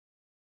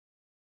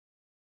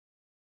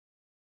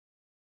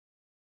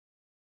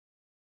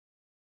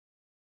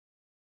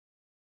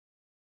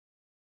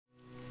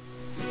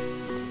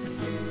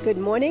Good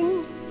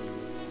morning.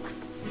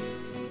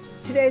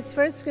 Today's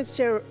first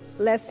scripture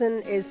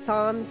lesson is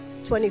Psalms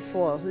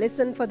 24.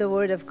 Listen for the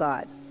word of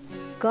God.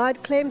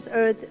 God claims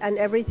earth and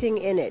everything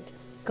in it.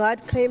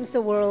 God claims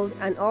the world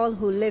and all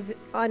who live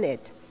on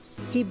it.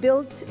 He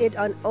built it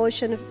on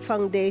ocean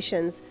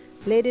foundations,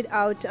 laid it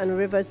out on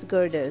rivers'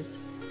 girders.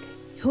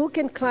 Who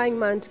can climb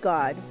Mount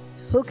God?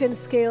 Who can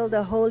scale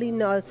the holy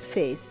north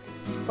face?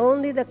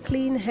 Only the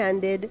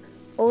clean-handed,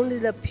 only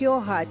the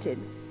pure-hearted.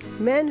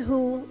 Men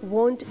who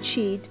won't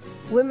cheat,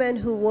 women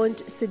who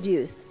won't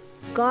seduce.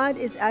 God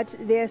is at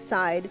their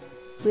side.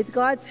 With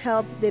God's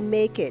help, they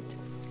make it.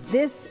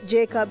 This,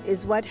 Jacob,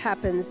 is what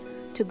happens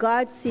to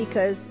God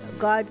seekers,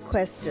 God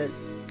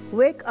questers.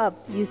 Wake up,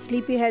 you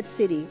sleepyhead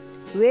city.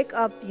 Wake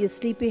up, you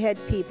sleepyhead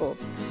people.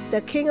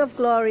 The King of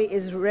Glory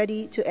is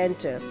ready to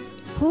enter.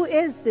 Who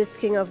is this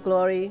King of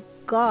Glory?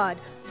 God,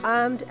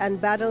 armed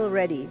and battle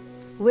ready.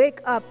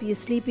 Wake up, you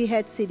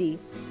sleepyhead city.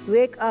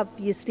 Wake up,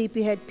 you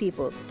sleepyhead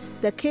people.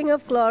 The King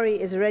of Glory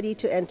is ready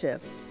to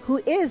enter.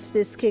 Who is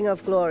this King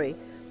of Glory?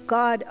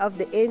 God of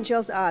the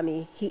angels'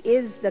 army. He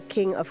is the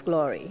King of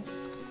Glory.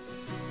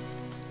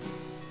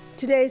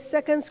 Today's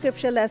second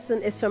scripture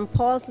lesson is from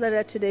Paul's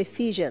letter to the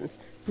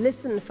Ephesians.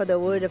 Listen for the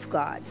word of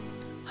God.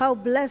 How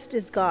blessed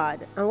is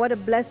God, and what a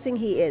blessing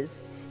he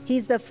is.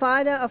 He's the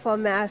Father of our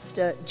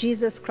Master,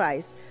 Jesus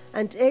Christ,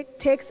 and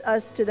takes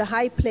us to the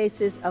high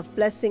places of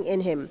blessing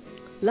in him.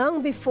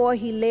 Long before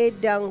he laid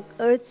down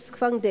earth's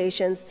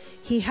foundations,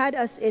 he had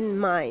us in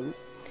mind,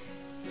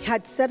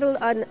 had settled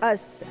on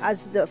us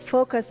as the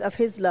focus of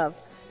his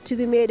love, to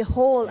be made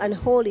whole and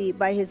holy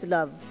by his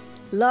love.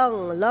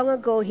 Long, long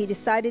ago, he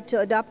decided to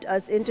adopt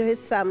us into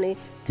his family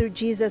through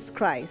Jesus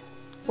Christ.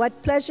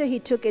 What pleasure he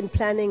took in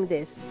planning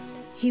this.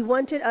 He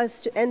wanted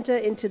us to enter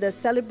into the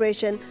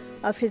celebration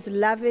of his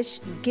lavish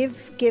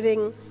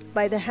gift-giving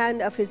by the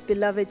hand of his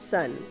beloved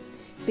Son.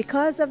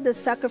 Because of the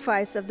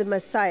sacrifice of the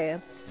Messiah,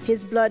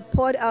 his blood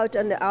poured out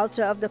on the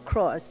altar of the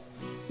cross,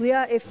 we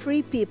are a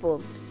free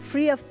people,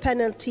 free of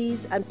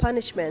penalties and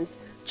punishments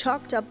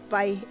chalked up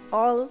by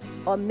all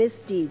our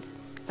misdeeds,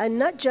 and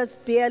not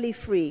just barely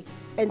free,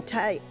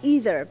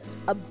 either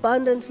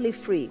abundantly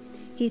free.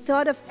 He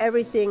thought of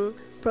everything,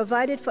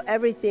 provided for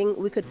everything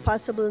we could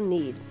possibly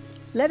need.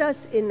 Let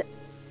us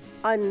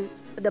on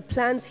the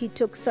plans he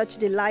took such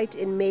delight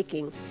in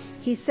making.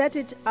 He set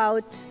it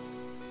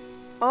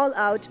all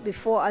out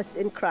before us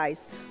in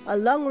Christ, a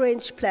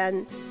long-range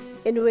plan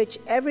in which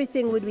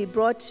everything would be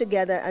brought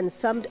together and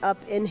summed up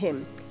in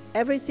him,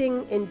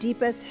 everything in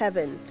deepest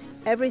heaven,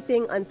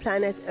 everything on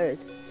planet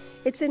Earth.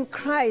 It's in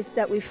Christ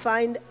that we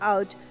find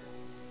out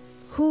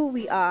who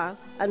we are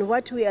and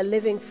what we are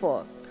living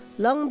for.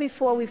 Long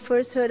before we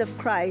first heard of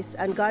Christ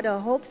and got our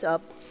hopes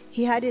up,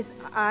 he had his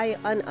eye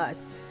on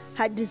us,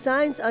 had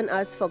designs on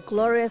us for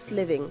glorious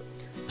living.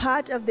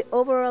 Part of the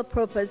overall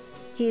purpose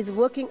he is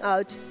working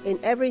out in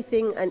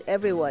everything and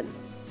everyone.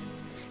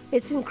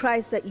 It's in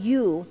Christ that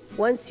you,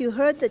 once you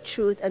heard the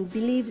truth and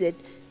believed it,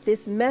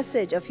 this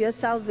message of your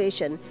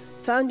salvation,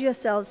 found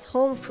yourselves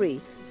home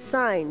free,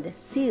 signed,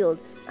 sealed,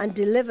 and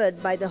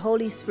delivered by the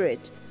Holy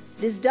Spirit.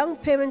 This down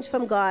payment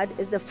from God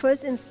is the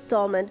first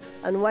installment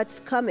on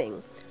what's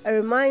coming, a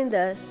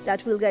reminder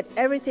that we'll get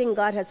everything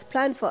God has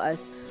planned for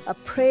us, a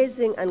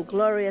praising and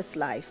glorious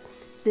life.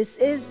 This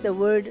is the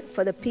word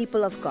for the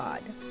people of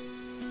God.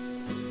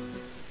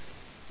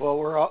 Well,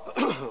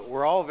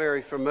 we're all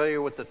very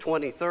familiar with the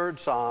 23rd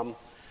Psalm,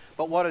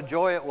 but what a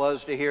joy it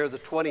was to hear the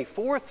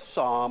 24th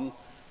Psalm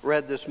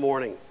read this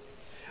morning.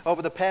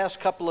 Over the past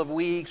couple of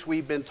weeks,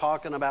 we've been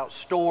talking about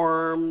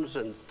storms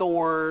and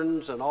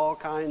thorns and all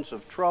kinds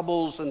of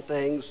troubles and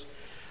things.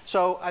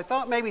 So I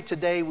thought maybe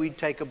today we'd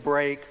take a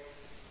break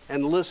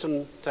and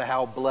listen to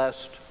how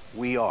blessed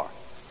we are.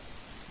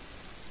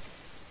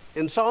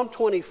 In Psalm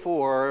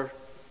 24,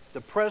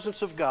 the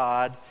presence of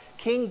God,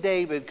 King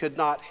David could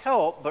not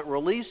help but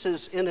release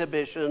his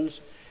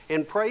inhibitions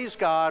and praise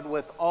God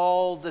with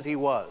all that he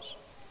was.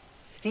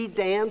 He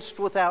danced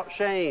without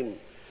shame,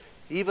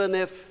 even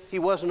if he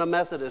wasn't a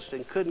Methodist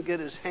and couldn't get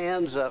his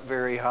hands up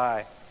very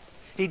high.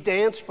 He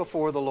danced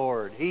before the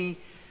Lord. He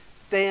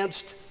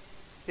danced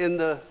in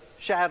the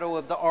shadow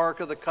of the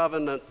Ark of the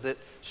Covenant that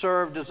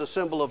served as a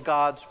symbol of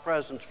God's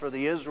presence for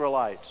the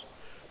Israelites.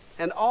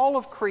 And all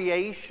of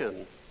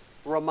creation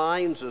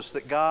reminds us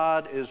that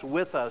God is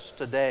with us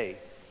today.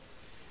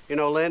 You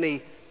know,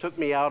 Lenny took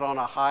me out on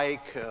a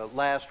hike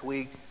last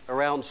week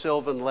around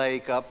Sylvan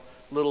Lake, up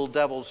Little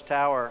Devil's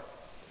Tower.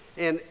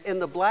 And in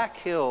the Black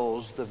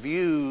Hills, the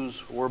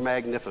views were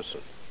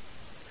magnificent.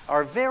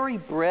 Our very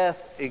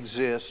breath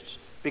exists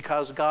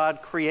because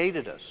God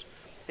created us.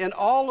 And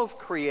all of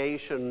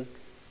creation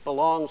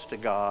belongs to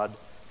God,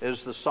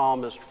 as the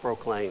psalmist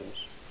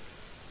proclaims.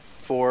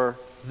 For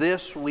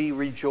this we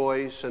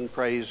rejoice and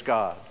praise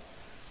God,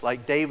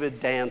 like David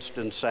danced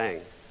and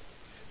sang.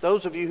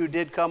 Those of you who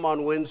did come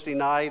on Wednesday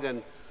night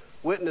and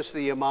witnessed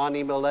the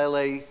Imani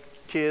Malele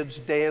kids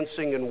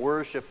dancing and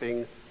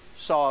worshiping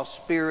saw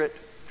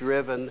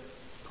spirit-driven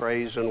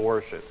praise and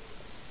worship.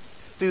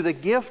 Through the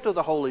gift of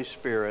the Holy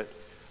Spirit,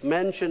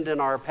 mentioned in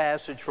our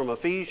passage from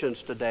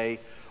Ephesians today,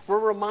 we're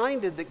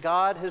reminded that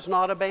God has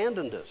not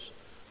abandoned us.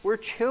 We're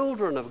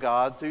children of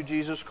God through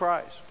Jesus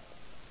Christ.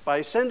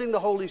 By sending the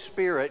Holy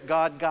Spirit,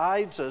 God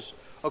guides us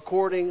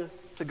according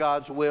to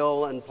God's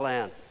will and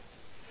plan.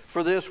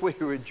 For this we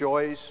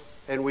rejoice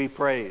and we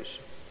praise.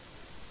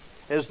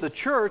 As the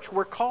church,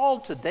 we're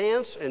called to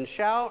dance and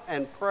shout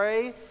and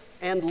pray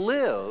and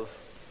live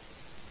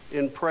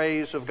in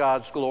praise of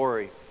God's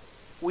glory.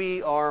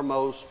 We are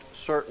most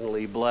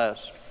certainly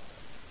blessed.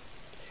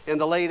 In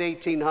the late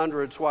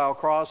 1800s, while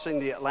crossing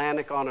the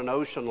Atlantic on an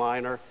ocean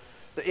liner,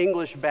 the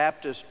English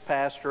Baptist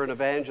pastor and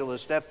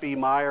evangelist F.B.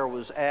 Meyer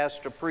was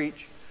asked to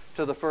preach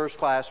to the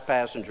first-class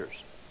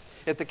passengers.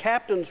 At the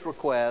captain's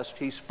request,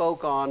 he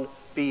spoke on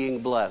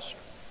being blessed.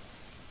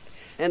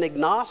 An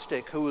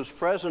agnostic who was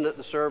present at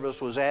the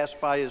service was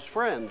asked by his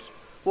friends,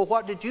 "Well,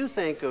 what did you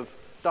think of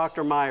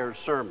Dr. Meyer's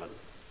sermon?"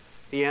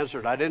 He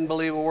answered, "I didn't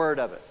believe a word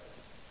of it."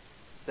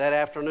 That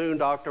afternoon,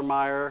 Dr.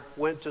 Meyer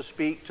went to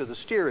speak to the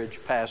steerage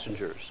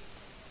passengers.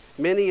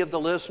 Many of the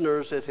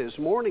listeners at his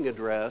morning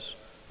address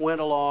went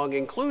along,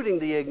 including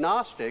the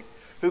agnostic,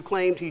 who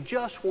claimed he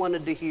just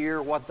wanted to hear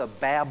what the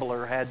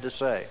babbler had to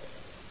say.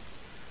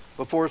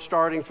 Before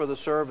starting for the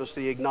service,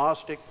 the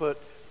agnostic put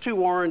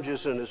 2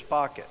 oranges in his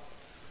pocket.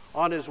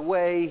 On his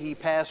way, he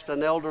passed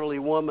an elderly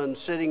woman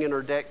sitting in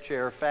her deck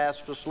chair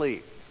fast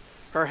asleep.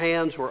 Her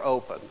hands were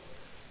open.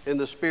 In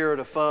the spirit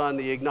of fun,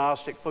 the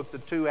agnostic put the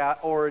 2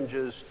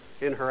 oranges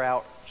in her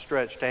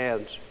outstretched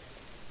hands.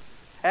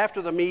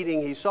 After the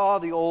meeting, he saw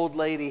the old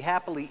lady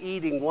happily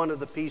eating one of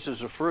the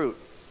pieces of fruit.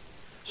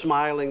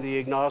 Smiling, the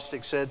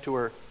agnostic said to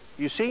her,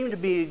 "You seem to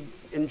be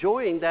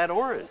enjoying that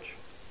orange."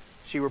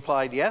 She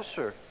replied, "Yes,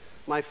 sir.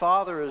 My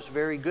father is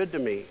very good to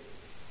me."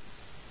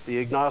 The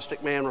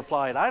agnostic man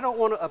replied, "I don't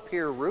want to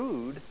appear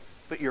rude,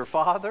 but your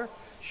father?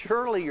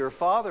 Surely your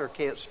father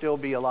can't still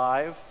be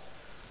alive."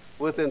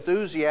 With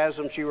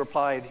enthusiasm, she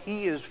replied,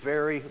 "He is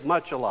very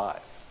much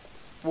alive."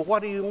 "Well,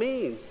 what do you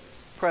mean?"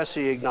 pressed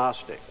the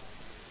agnostic.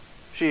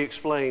 She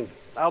explained,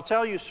 "I'll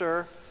tell you,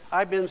 sir,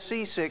 I've been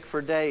seasick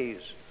for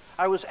days.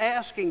 I was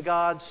asking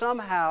God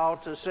somehow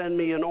to send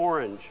me an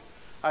orange.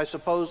 I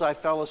suppose I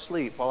fell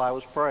asleep while I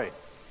was praying.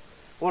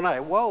 When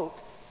I woke,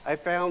 I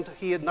found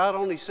he had not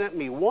only sent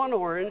me 1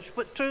 orange,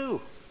 but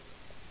 2.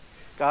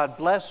 God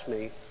blessed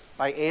me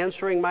by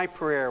answering my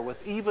prayer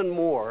with even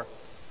more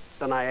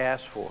than I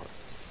asked for."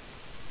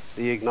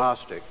 The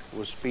agnostic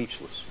was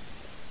speechless.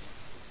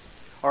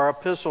 Our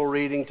epistle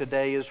reading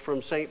today is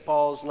from St.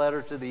 Paul's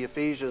letter to the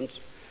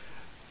Ephesians.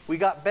 We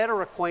got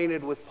better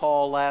acquainted with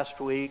Paul last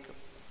week,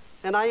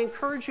 and I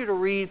encourage you to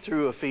read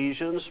through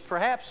Ephesians,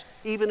 perhaps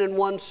even in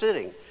one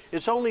sitting.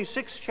 It's only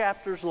 6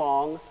 chapters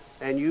long,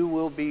 and you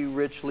will be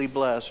richly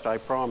blessed, I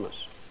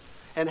promise.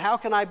 And how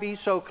can I be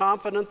so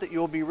confident that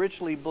you'll be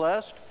richly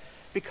blessed?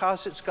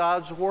 Because it's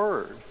God's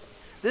Word.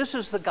 This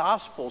is the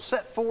gospel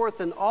set forth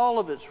in all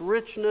of its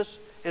richness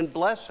and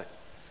blessing.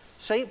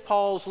 St.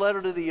 Paul's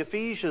letter to the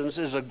Ephesians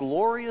is a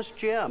glorious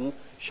gem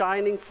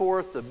shining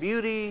forth the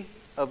beauty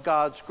of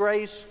God's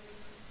grace,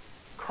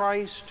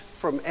 Christ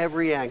from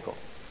every angle.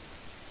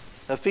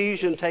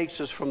 Ephesians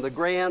takes us from the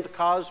grand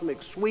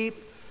cosmic sweep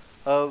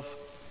of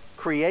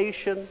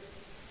creation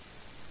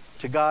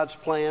to God's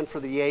plan for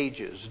the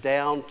ages,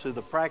 down to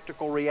the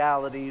practical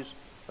realities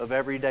of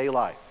everyday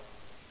life.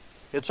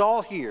 It's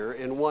all here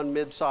in one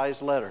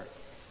mid-sized letter.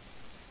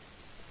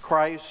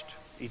 Christ,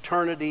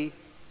 eternity,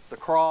 the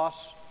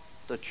cross,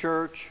 the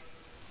church,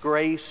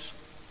 grace,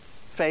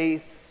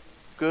 faith,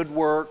 good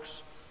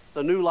works,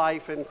 the new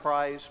life in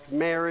Christ,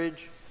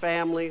 marriage,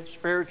 family,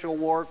 spiritual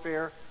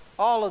warfare,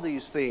 all of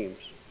these themes.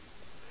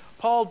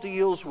 Paul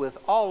deals with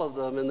all of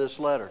them in this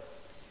letter.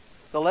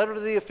 The letter to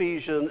the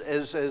Ephesians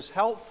is as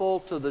helpful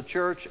to the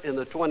church in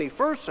the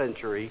 21st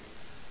century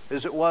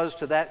as it was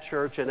to that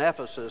church in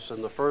Ephesus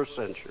in the 1st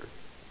century.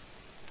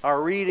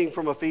 Our reading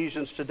from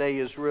Ephesians today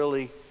is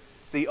really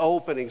the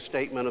opening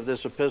statement of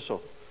this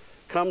epistle.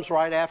 It comes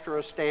right after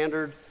a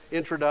standard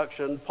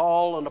introduction,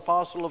 Paul, an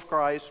apostle of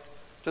Christ,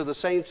 to the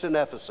saints in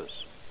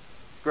Ephesus.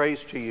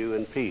 Grace to you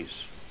and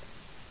peace.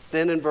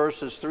 Then in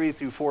verses 3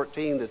 through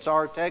 14, that's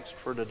our text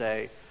for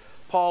today,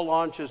 Paul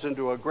launches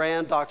into a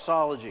grand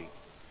doxology,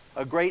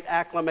 a great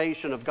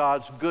acclamation of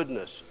God's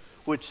goodness,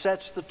 which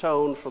sets the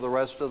tone for the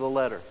rest of the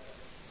letter.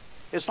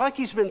 It's like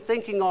he's been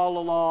thinking all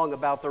along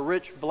about the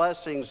rich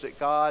blessings that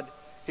God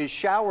has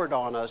showered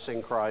on us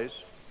in Christ,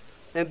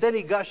 and then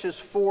he gushes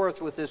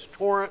forth with this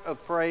torrent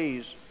of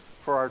praise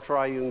for our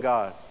triune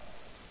God.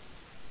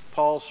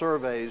 Paul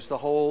surveys the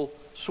whole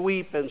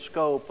sweep and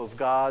scope of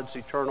God's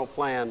eternal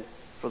plan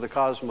for the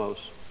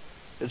cosmos.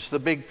 It's the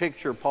big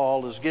picture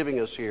Paul is giving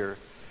us here.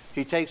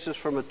 He takes us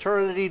from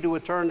eternity to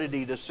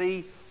eternity to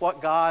see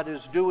what God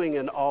is doing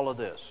in all of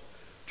this,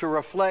 to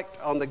reflect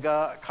on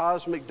the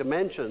cosmic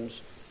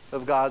dimensions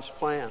of God's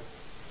plan.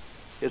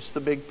 It's the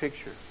big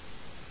picture.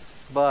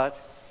 But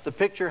the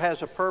picture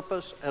has a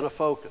purpose and a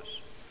focus.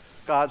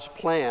 God's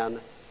plan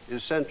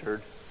is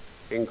centered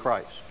in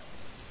Christ.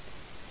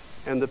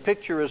 And the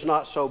picture is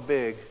not so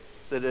big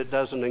that it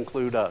doesn't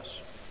include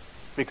us,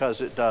 because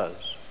it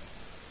does.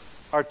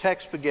 Our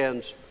text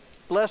begins,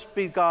 "Blessed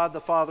be God,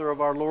 the Father of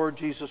our Lord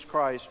Jesus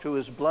Christ, who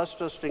has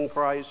blessed us in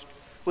Christ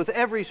with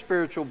every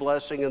spiritual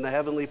blessing in the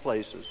heavenly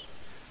places,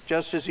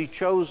 just as he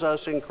chose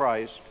us in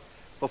Christ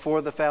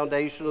before the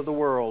foundation of the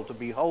world to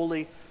be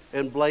holy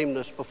and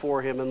blameless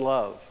before him in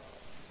love.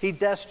 He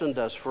destined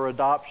us for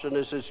adoption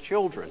as his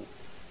children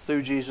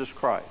through Jesus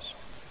Christ,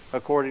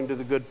 according to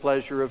the good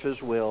pleasure of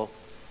his will,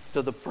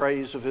 to the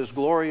praise of his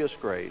glorious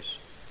grace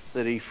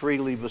that he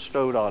freely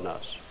bestowed on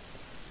us.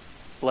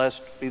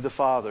 Blessed be the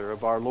Father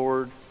of our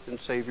Lord and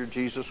Savior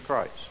Jesus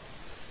Christ,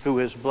 who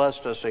has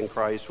blessed us in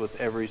Christ with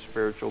every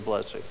spiritual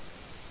blessing."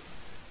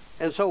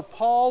 And so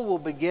Paul will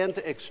begin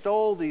to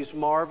extol these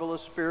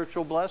marvelous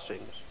spiritual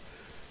blessings.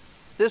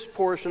 This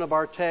portion of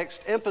our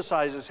text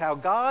emphasizes how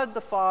God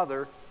the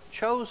Father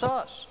chose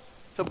us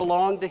to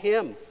belong to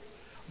him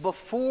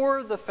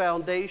before the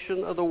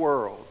foundation of the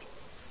world.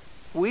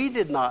 We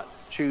did not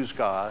choose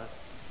God.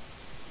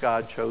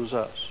 God chose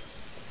us.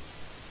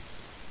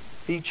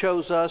 He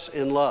chose us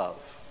in love.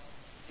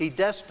 He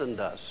destined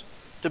us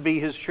to be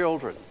his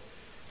children.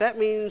 That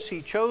means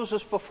he chose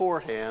us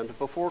beforehand,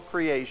 before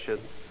creation,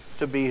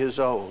 to be his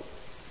own.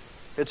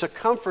 It's a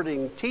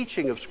comforting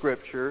teaching of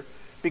Scripture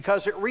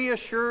because it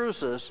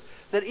reassures us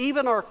that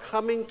even our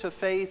coming to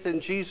faith in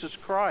Jesus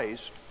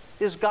Christ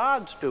is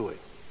God's doing.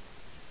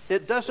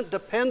 It doesn't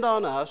depend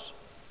on us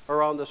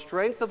or on the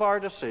strength of our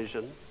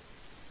decision.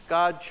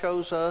 God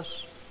chose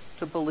us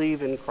to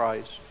believe in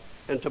Christ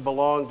and to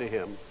belong to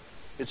him.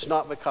 It's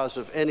not because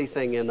of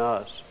anything in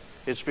us.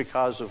 It's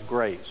because of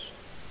grace,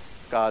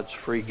 God's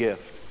free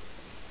gift.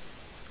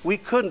 We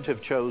couldn't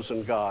have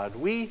chosen God.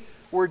 We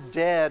were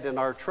dead in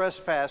our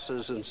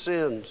trespasses and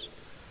sins,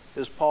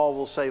 as Paul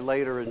will say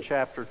later in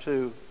chapter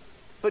 2.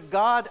 But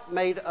God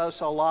made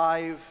us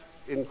alive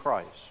in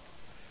Christ,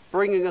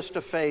 bringing us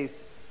to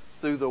faith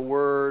through the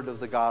word of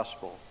the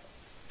gospel.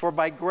 For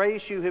by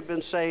grace you have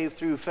been saved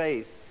through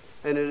faith,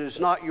 and it is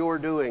not your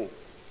doing,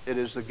 it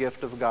is the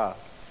gift of God.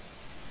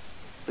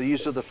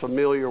 These are the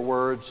familiar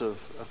words of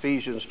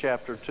Ephesians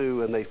chapter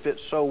 2, and they fit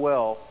so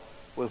well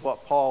with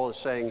what Paul is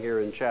saying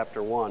here in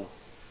chapter 1.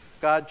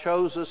 God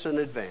chose us in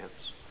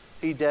advance.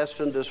 He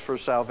destined us for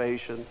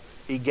salvation.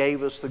 He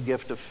gave us the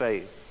gift of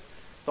faith.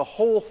 The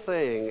whole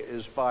thing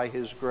is by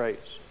his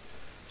grace.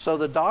 So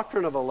the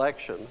doctrine of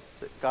election,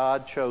 that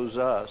God chose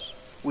us,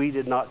 we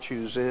did not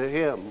choose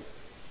him,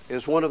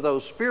 is one of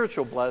those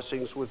spiritual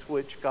blessings with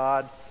which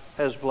God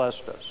has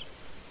blessed us.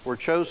 We're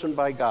chosen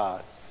by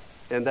God,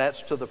 and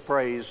that's to the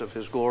praise of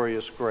his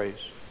glorious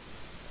grace.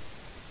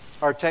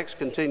 Our text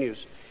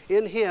continues,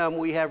 "In him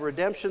we have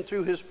redemption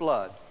through his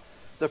blood,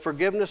 the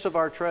forgiveness of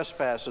our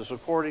trespasses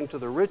according to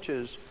the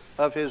riches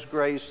of his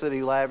grace that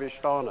he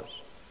lavished on us.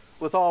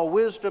 With all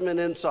wisdom and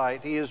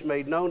insight he has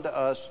made known to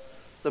us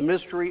the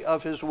mystery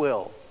of his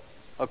will,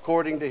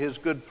 according to his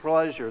good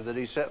pleasure that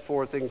he set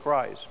forth in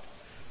Christ,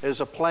 as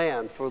a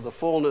plan for the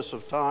fullness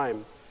of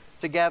time,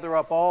 to gather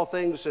up all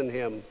things in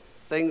him,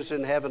 things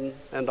in heaven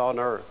and on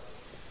earth."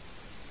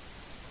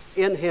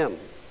 In him,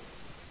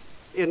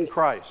 in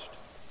Christ.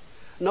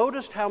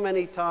 Notice how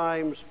many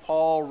times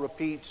Paul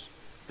repeats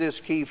this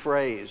key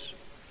phrase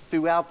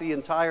throughout the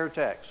entire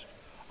text.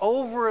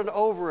 Over and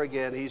over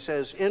again he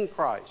says, in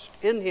Christ,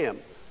 in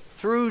him,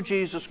 through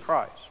Jesus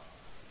Christ.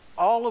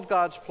 All of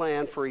God's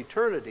plan for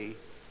eternity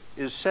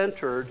is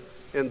centered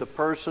in the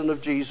person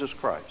of Jesus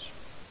Christ.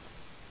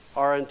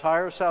 Our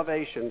entire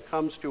salvation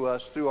comes to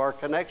us through our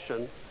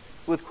connection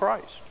with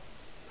Christ.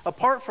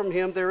 Apart from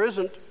him, there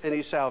isn't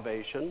any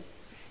salvation.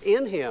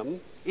 In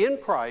him, in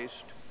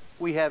Christ,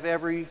 we have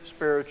every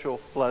spiritual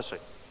blessing.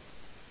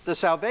 The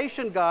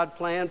salvation God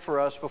planned for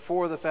us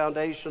before the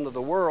foundation of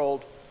the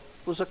world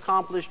was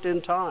accomplished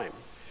in time,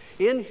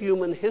 in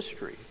human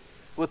history,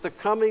 with the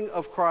coming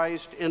of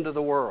Christ into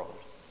the world.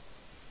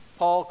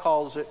 Paul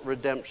calls it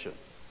redemption.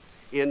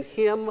 In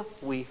him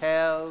we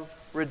have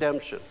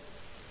redemption.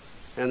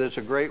 And it's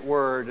a great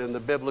word in the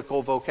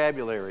biblical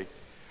vocabulary.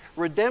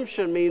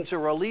 Redemption means a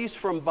release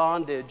from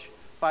bondage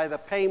by the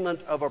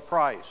payment of a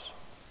price.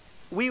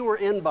 We were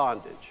in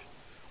bondage.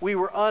 We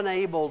were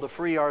unable to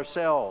free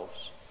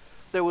ourselves.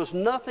 There was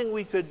nothing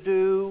we could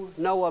do,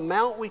 no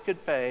amount we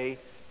could pay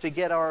to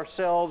get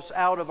ourselves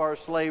out of our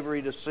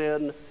slavery to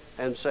sin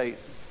and Satan.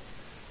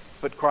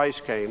 But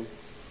Christ came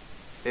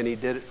and he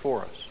did it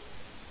for us.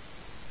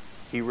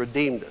 He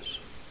redeemed us.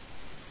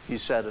 He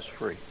set us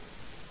free.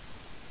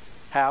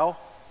 How?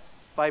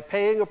 By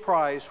paying a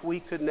price we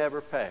could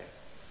never pay.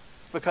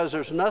 Because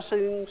there's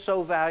nothing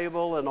so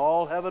valuable in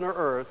all heaven or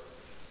earth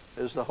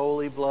as the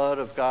holy blood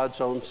of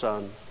God's own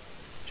Son,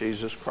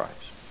 Jesus Christ.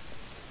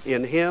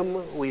 In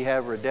him we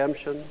have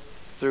redemption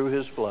through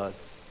his blood.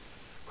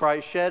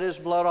 Christ shed his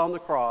blood on the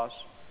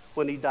cross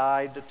when he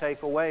died to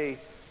take away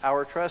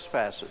our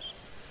trespasses.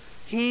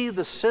 He,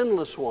 the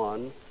sinless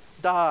one,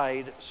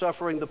 died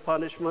suffering the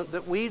punishment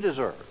that we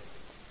deserve.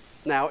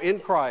 Now in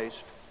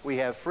Christ we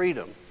have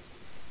freedom.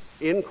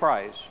 In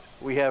Christ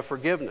we have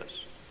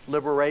forgiveness,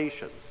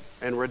 liberation,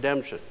 and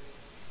redemption.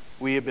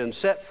 We have been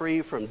set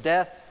free from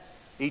death,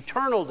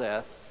 eternal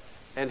death,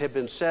 and have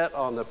been set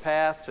on the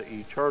path to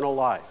eternal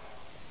life.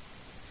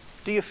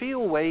 Do you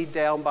feel weighed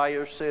down by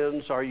your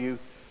sins? Are you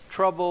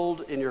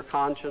troubled in your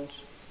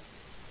conscience?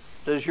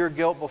 Does your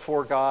guilt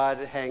before God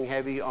hang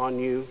heavy on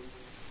you?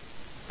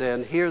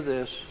 Then hear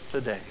this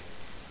today.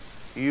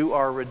 You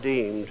are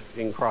redeemed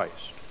in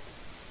Christ.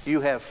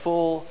 You have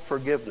full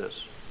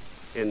forgiveness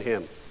in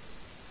him.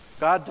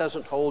 God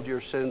doesn't hold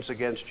your sins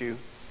against you.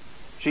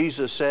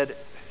 Jesus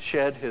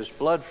shed his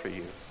blood for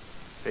you,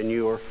 and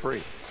you are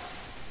free.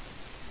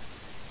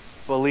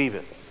 Believe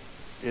it.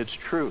 It's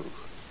true.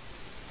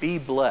 Be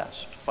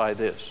blessed by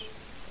this.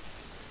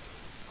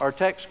 Our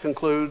text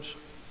concludes,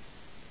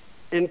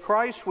 in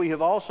Christ we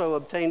have also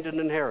obtained an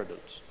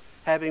inheritance,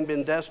 having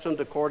been destined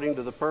according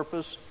to the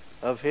purpose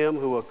of him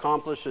who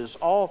accomplishes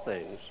all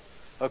things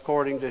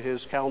according to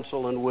his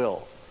counsel and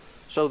will,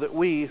 so that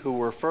we who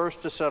were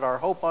first to set our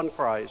hope on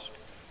Christ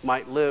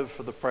might live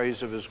for the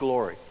praise of his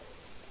glory.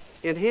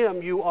 In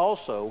him you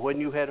also, when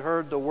you had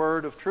heard the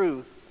word of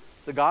truth,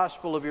 the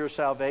gospel of your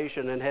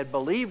salvation, and had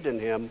believed in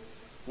him,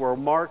 were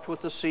marked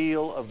with the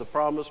seal of the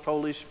promised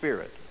Holy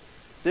Spirit.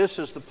 This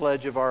is the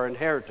pledge of our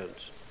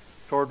inheritance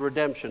toward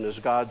redemption as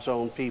God's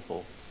own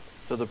people,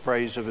 to the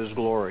praise of his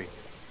glory.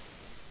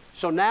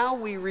 So now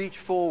we reach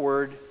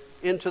forward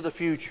into the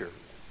future,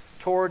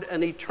 toward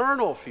an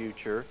eternal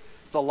future,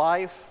 the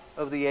life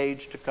of the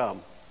age to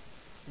come.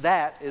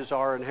 That is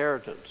our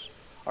inheritance.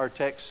 Our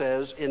text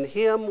says, in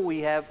him we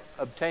have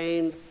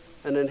obtained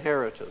an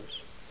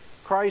inheritance.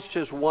 Christ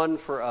has won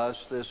for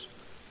us this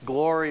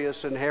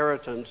glorious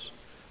inheritance,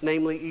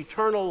 namely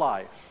eternal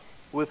life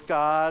with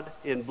God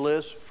in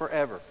bliss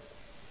forever.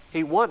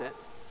 He won it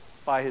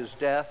by his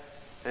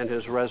death and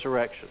his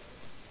resurrection.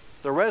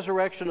 The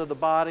resurrection of the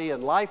body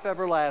and life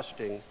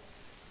everlasting,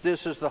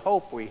 this is the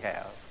hope we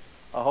have,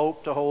 a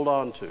hope to hold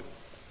on to.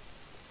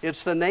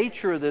 It's the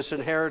nature of this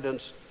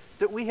inheritance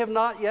that we have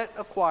not yet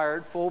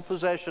acquired full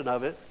possession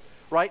of it.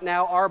 Right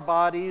now, our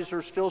bodies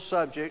are still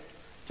subject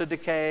to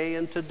decay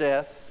and to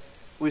death.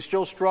 We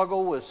still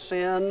struggle with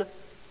sin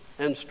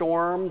and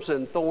storms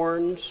and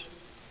thorns.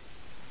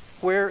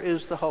 Where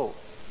is the hope?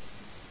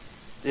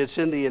 It's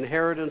in the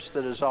inheritance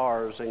that is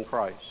ours in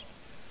Christ.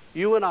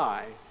 You and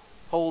I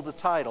hold the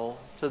title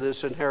to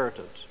this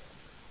inheritance.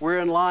 We're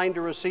in line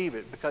to receive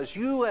it because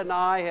you and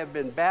I have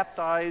been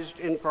baptized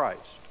in Christ.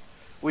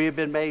 We have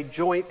been made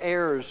joint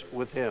heirs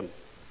with him.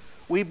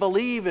 We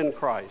believe in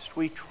Christ.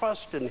 We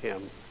trust in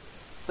him.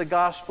 The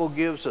gospel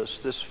gives us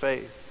this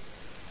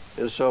faith.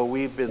 And so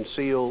we've been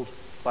sealed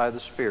by the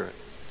Spirit.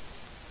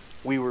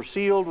 We were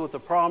sealed with the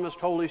promised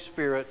Holy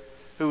Spirit,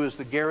 who is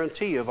the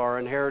guarantee of our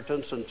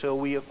inheritance until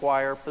we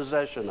acquire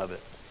possession of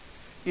it.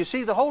 You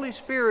see, the Holy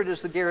Spirit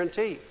is the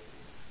guarantee,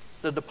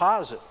 the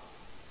deposit,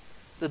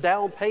 the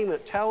down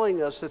payment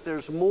telling us that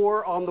there's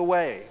more on the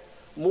way,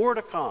 more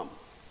to come.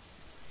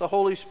 The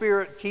Holy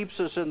Spirit keeps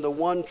us in the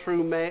one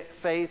true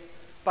faith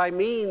by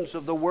means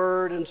of the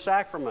Word and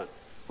Sacrament,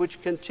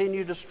 which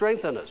continue to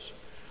strengthen us.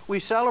 We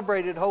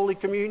celebrated Holy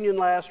Communion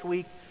last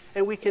week,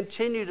 and we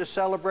continue to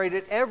celebrate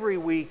it every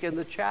week in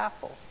the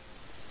chapel.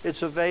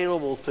 It's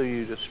available to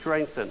you to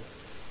strengthen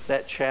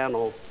that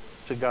channel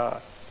to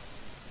God.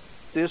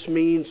 This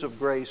means of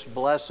grace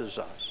blesses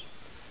us.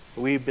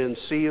 We've been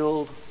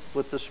sealed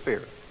with the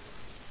Spirit.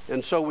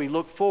 And so we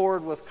look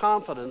forward with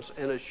confidence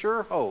and a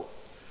sure hope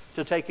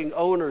to taking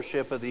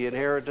ownership of the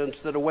inheritance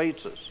that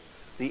awaits us,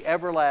 the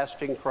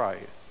everlasting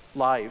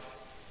life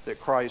that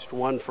Christ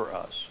won for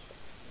us.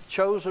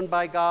 Chosen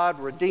by God,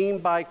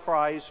 redeemed by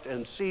Christ,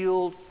 and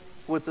sealed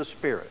with the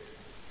Spirit.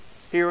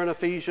 Here in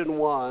Ephesians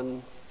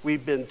 1,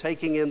 we've been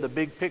taking in the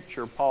big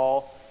picture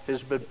Paul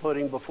has been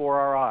putting before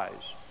our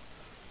eyes.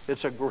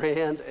 It's a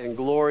grand and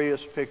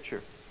glorious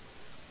picture,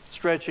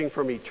 stretching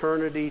from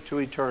eternity to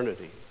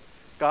eternity.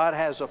 God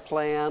has a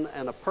plan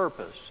and a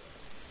purpose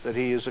that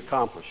he is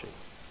accomplishing.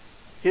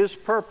 His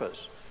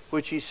purpose,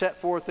 which he set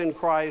forth in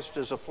Christ,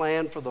 is a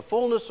plan for the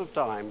fullness of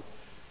time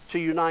to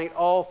unite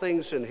all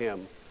things in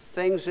him,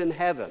 things in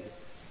heaven,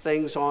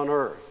 things on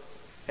earth.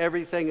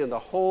 Everything in the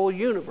whole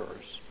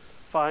universe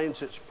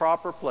finds its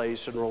proper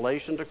place in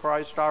relation to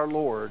Christ our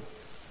Lord,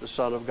 the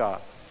Son of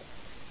God.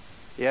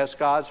 Yes,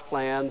 God's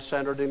plan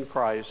centered in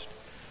Christ,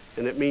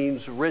 and it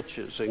means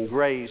riches and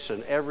grace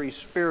and every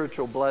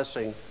spiritual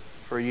blessing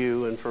for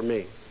you and for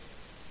me.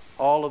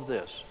 All of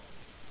this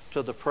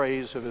to the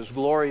praise of his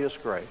glorious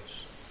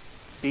grace.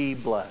 Be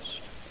blessed.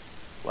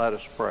 Let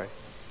us pray.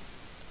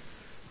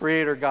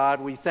 Creator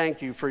God, we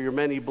thank you for your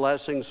many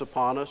blessings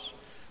upon us.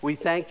 We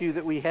thank you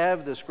that we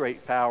have this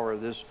great power,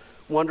 this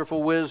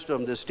wonderful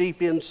wisdom, this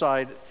deep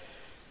insight,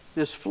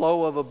 this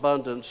flow of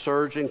abundance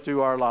surging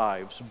through our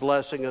lives,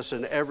 blessing us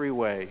in every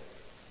way,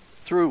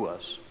 through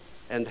us,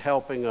 and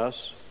helping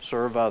us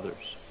serve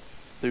others.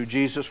 Through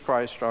Jesus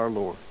Christ our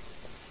Lord.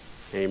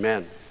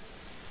 Amen.